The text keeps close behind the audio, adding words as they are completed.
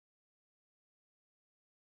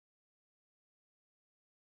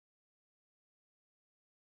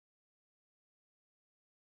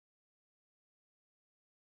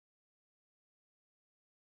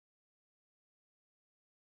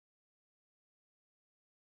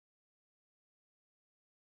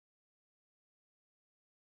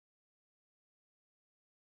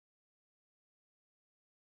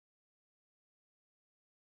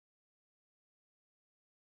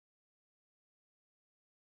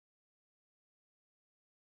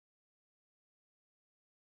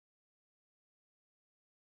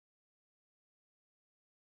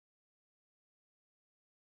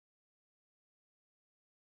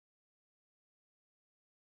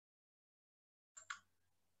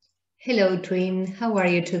Hello, Tween. How are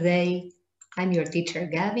you today? I'm your teacher,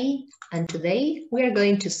 Gabby, and today we are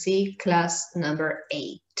going to see class number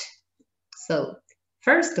 8. So,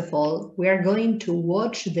 first of all, we are going to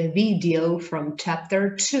watch the video from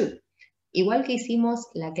chapter 2. Igual que hicimos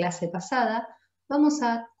la clase pasada, vamos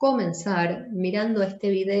a comenzar mirando este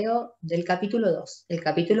video del capítulo 2, el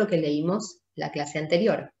capítulo que leímos la clase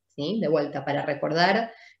anterior, ¿sí? De vuelta, para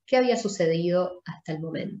recordar qué había sucedido hasta el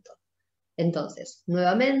momento. Entonces,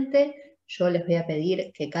 nuevamente, yo les voy a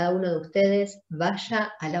pedir que cada uno de ustedes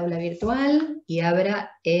vaya al aula virtual y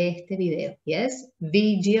abra este video. Yes,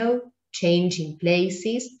 Video Changing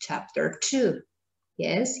Places, Chapter 2.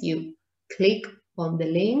 Yes, you click on the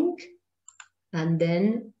link and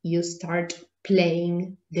then you start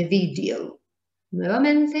playing the video.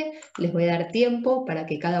 Nuevamente, les voy a dar tiempo para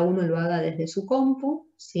que cada uno lo haga desde su compu,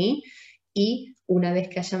 ¿sí? Y una vez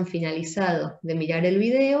que hayan finalizado de mirar el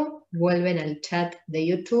video, vuelven al chat de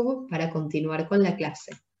YouTube para continuar con la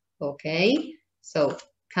clase. ¿Ok? So,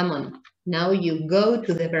 come on. Now you go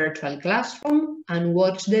to the virtual classroom and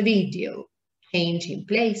watch the video. Changing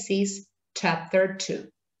Places, Chapter 2.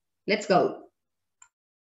 Let's go.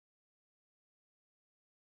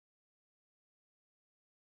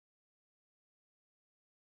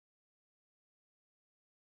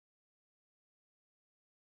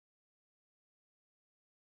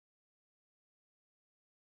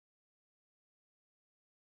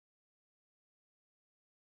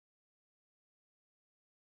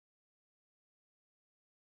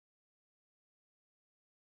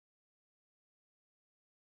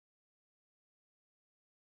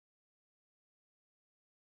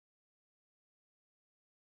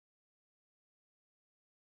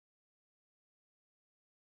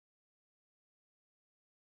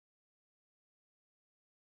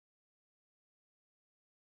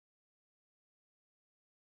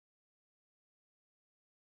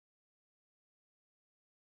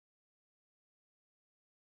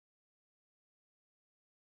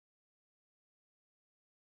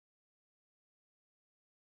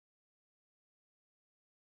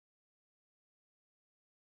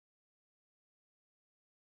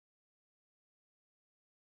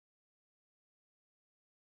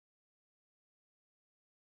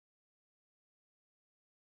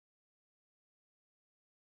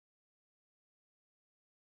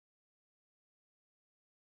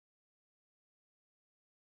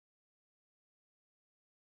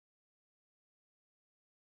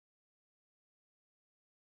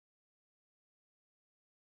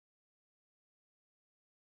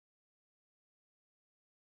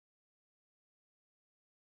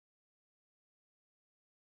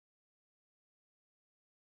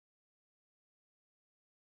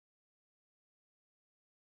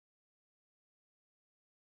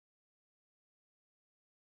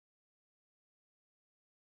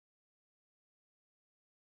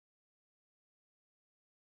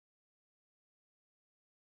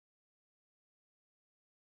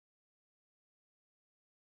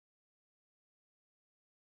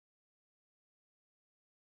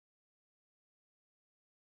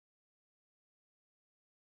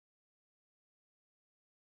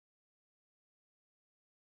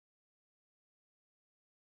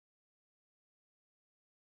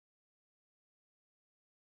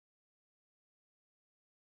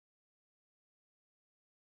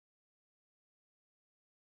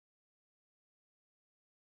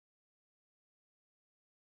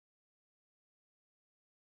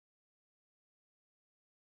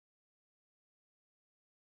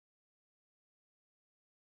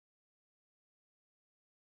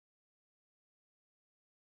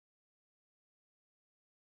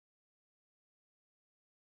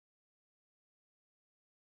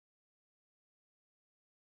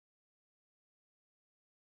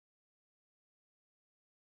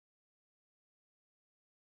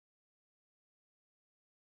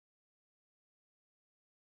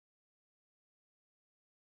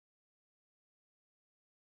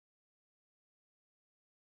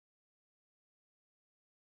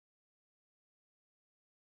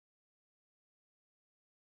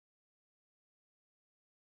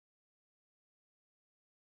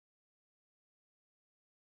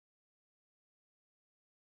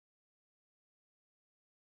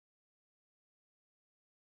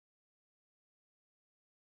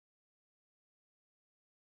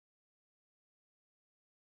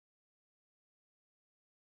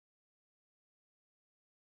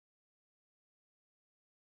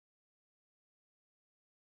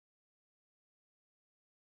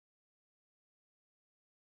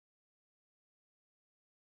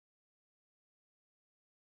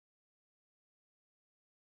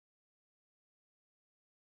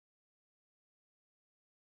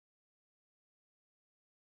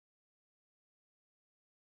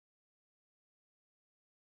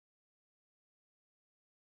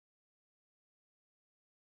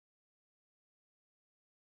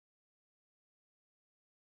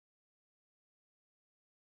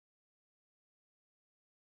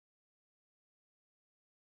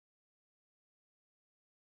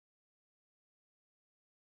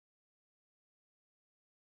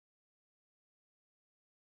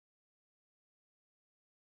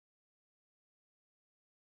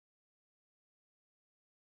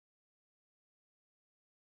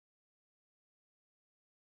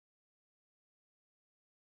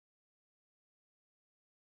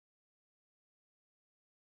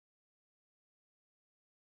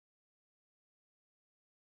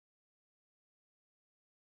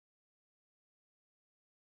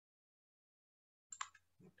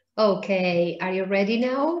 Okay, are you ready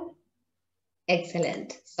now?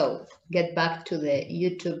 Excellent. So get back to the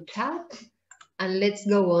YouTube chat and let's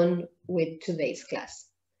go on with today's class.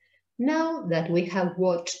 Now that we have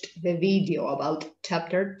watched the video about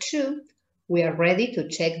chapter 2, we are ready to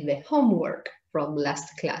check the homework from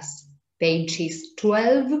last class, pages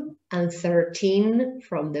 12 and 13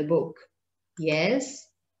 from the book. Yes,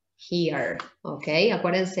 here. Ok,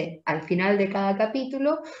 acuérdense, al final de cada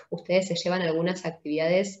capítulo, ustedes se llevan algunas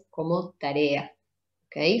actividades como tarea.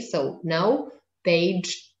 Ok, so now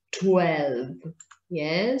page 12.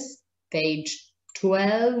 Yes, page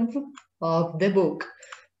 12 of the book.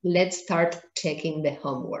 Let's start checking the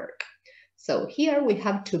homework. So here we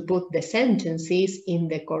have to put the sentences in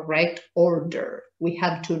the correct order. We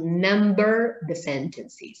have to number the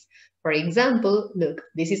sentences. For example, look,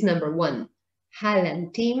 this is number 1. Hal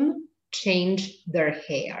and Tim change their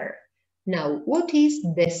hair. Now, what is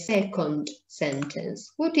the second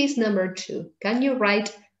sentence? What is number 2? Can you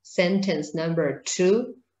write sentence number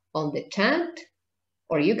 2 on the chat?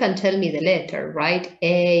 Or you can tell me the letter, right?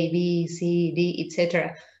 A, B, C, D,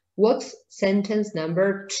 etc. What's sentence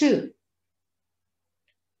number 2?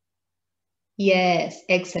 Yes,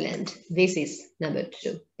 excellent. This is number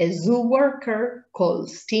 2. A zoo worker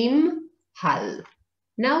calls Tim Hal.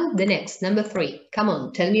 Now the next, number 3. Come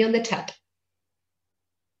on, tell me on the chat.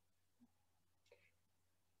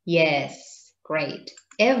 Yes, great.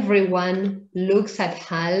 Everyone looks at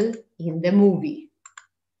Hal in the movie.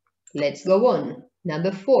 Let's go on.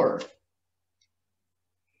 Number 4.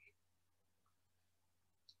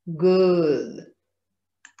 Good.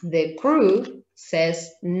 The crew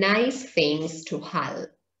says nice things to Hal.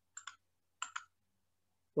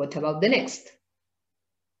 What about the next?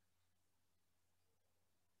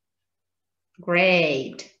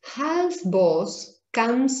 Great. Hal's boss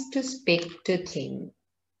comes to speak to Tim.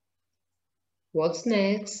 What's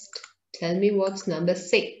next? Tell me what's number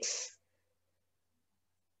 6.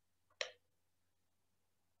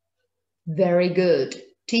 Very good.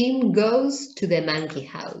 Tim goes to the monkey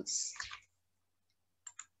house.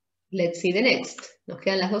 Let's see the next. Nos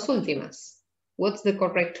quedan las dos últimas. What's the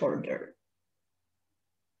correct order?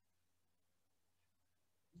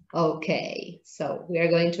 Okay, so we are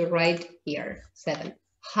going to write here 7.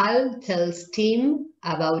 Hal tells Tim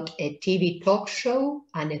about a TV talk show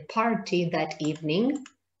and a party that evening.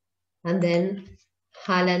 And then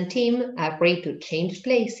Hal and Tim agree to change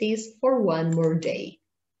places for one more day.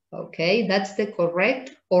 Okay, that's the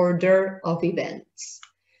correct order of events.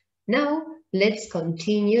 Now, let's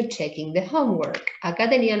continue checking the homework. Acá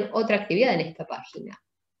tenían otra actividad en esta página.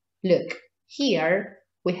 Look, here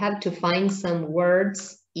we have to find some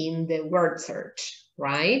words in the word search,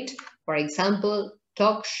 right? For example,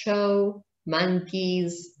 talk show,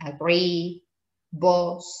 monkeys, agree,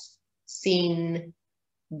 boss, scene,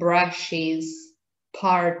 brushes,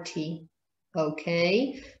 party,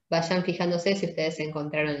 okay? Vayan fijándose si ustedes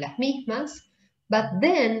encontraron las mismas. But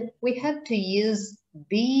then we have to use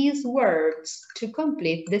these words to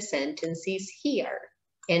complete the sentences here.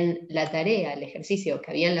 En la tarea, el ejercicio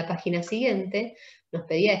que había en la página siguiente, nos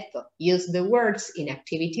pedía esto. Use the words in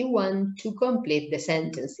activity 1 to complete the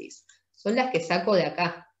sentences. Son las que saco de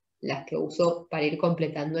acá, las que uso para ir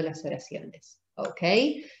completando las oraciones.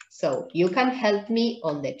 Okay? So you can help me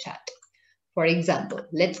on the chat. For example,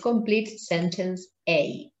 let's complete sentence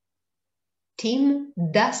A. Tim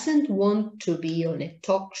doesn't want to be on a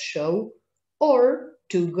talk show or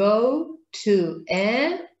to go to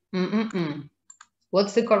a...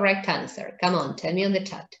 What's the correct answer? Come on, tell me on the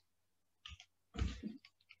chat.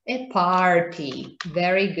 A party.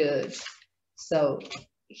 Very good. So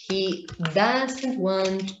he doesn't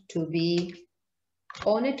want to be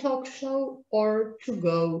on a talk show or to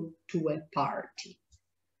go to a party.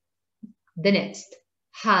 The next.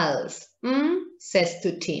 Hal's says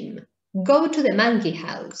to Tim, go to the monkey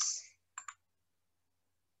house.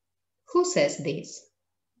 Who says this?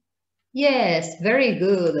 Yes, very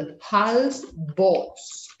good. Hal's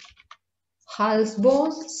boss. Hal's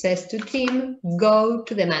boss says to Tim, go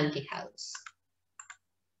to the monkey house.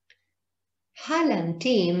 Hal and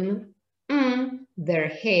Tim, their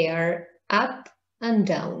hair up and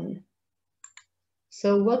down.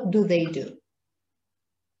 So what do they do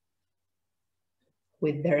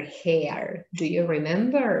with their hair? Do you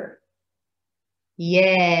remember?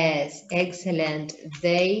 Yes, excellent.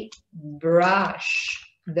 They brush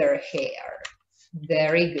their hair.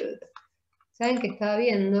 Very good. ¿Saben que estaba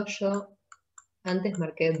viendo yo? Antes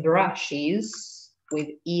marqué brushes with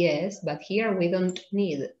ES, but here we don't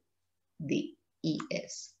need the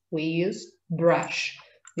ES. We use brush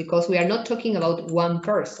because we are not talking about one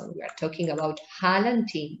person. We are talking about Hal and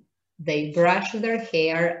Tim. They brush their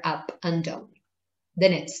hair up and down. The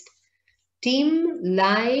next. Tim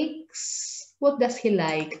likes, what does he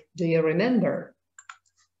like? Do you remember?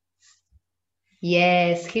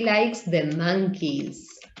 Yes, he likes the monkeys.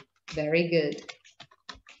 Very good.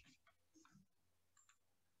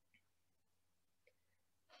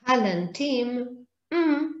 Hal and Tim,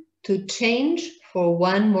 to change for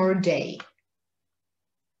one more day.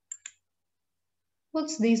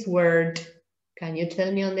 What's this word? Can you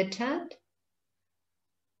tell me on the chat?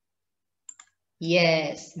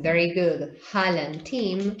 Yes, very good. Hal and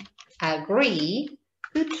Tim agree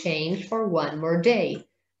to change for one more day.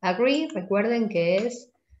 Agree, recuerden que es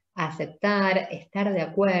aceptar, estar de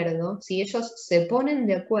acuerdo. Si ellos se ponen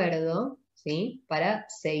de acuerdo, ¿sí? Para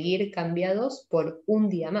seguir cambiados por un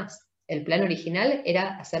día más. El plan original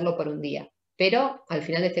era hacerlo por un día, pero al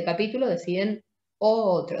final de este capítulo deciden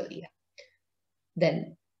otro día.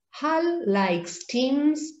 Then, Hal likes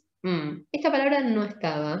Tim's. Esta palabra no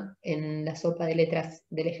estaba en la sopa de letras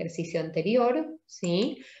del ejercicio anterior,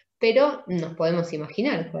 ¿sí? Pero nos podemos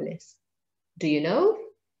imaginar cuál es. Do you know?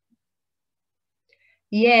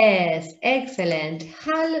 Yes, excellent.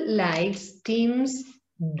 Hal likes Tim's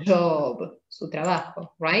job, su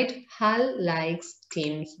trabajo, right? Hal likes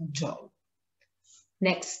Tim's job.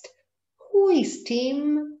 Next, who is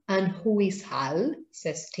Tim and who is Hal?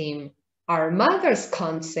 Says Tim. Our mothers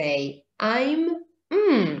can't say, I'm,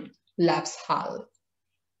 laughs Hal.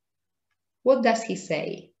 What does he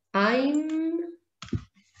say? I'm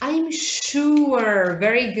sure.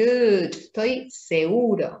 Very good. Estoy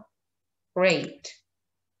seguro. Great.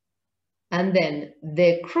 And then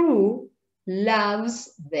the crew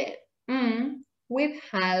loves the with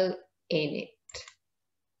Hal in it.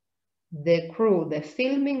 The crew, the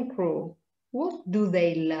filming crew, what do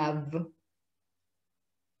they love?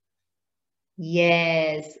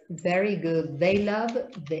 Yes, very good. They love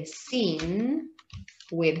the scene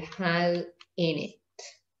with Hal in it.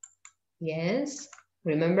 Yes,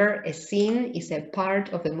 remember a scene is a part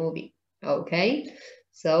of a movie. Okay,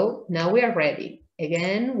 so now we are ready.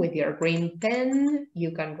 Again, with your green pen,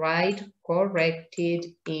 you can write corrected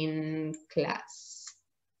in class.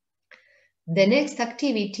 The next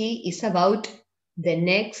activity is about the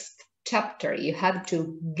next chapter. You have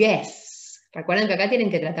to guess. Recuerden que acá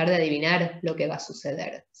tienen que tratar de adivinar lo que va a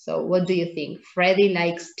suceder. So what do you think? Freddy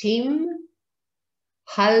likes Tim.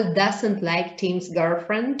 Hal doesn't like Tim's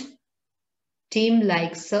girlfriend. Tim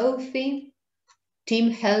likes Sophie.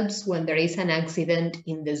 Tim helps when there is an accident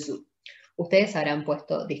in the zoo. Ustedes habrán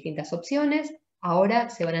puesto distintas opciones. Ahora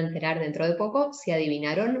se van a enterar dentro de poco si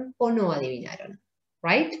adivinaron o no adivinaron.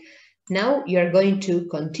 Right? Now you're going to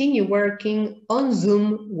continue working on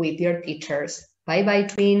Zoom with your teachers. Bye bye,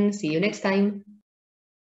 twin. See you next time.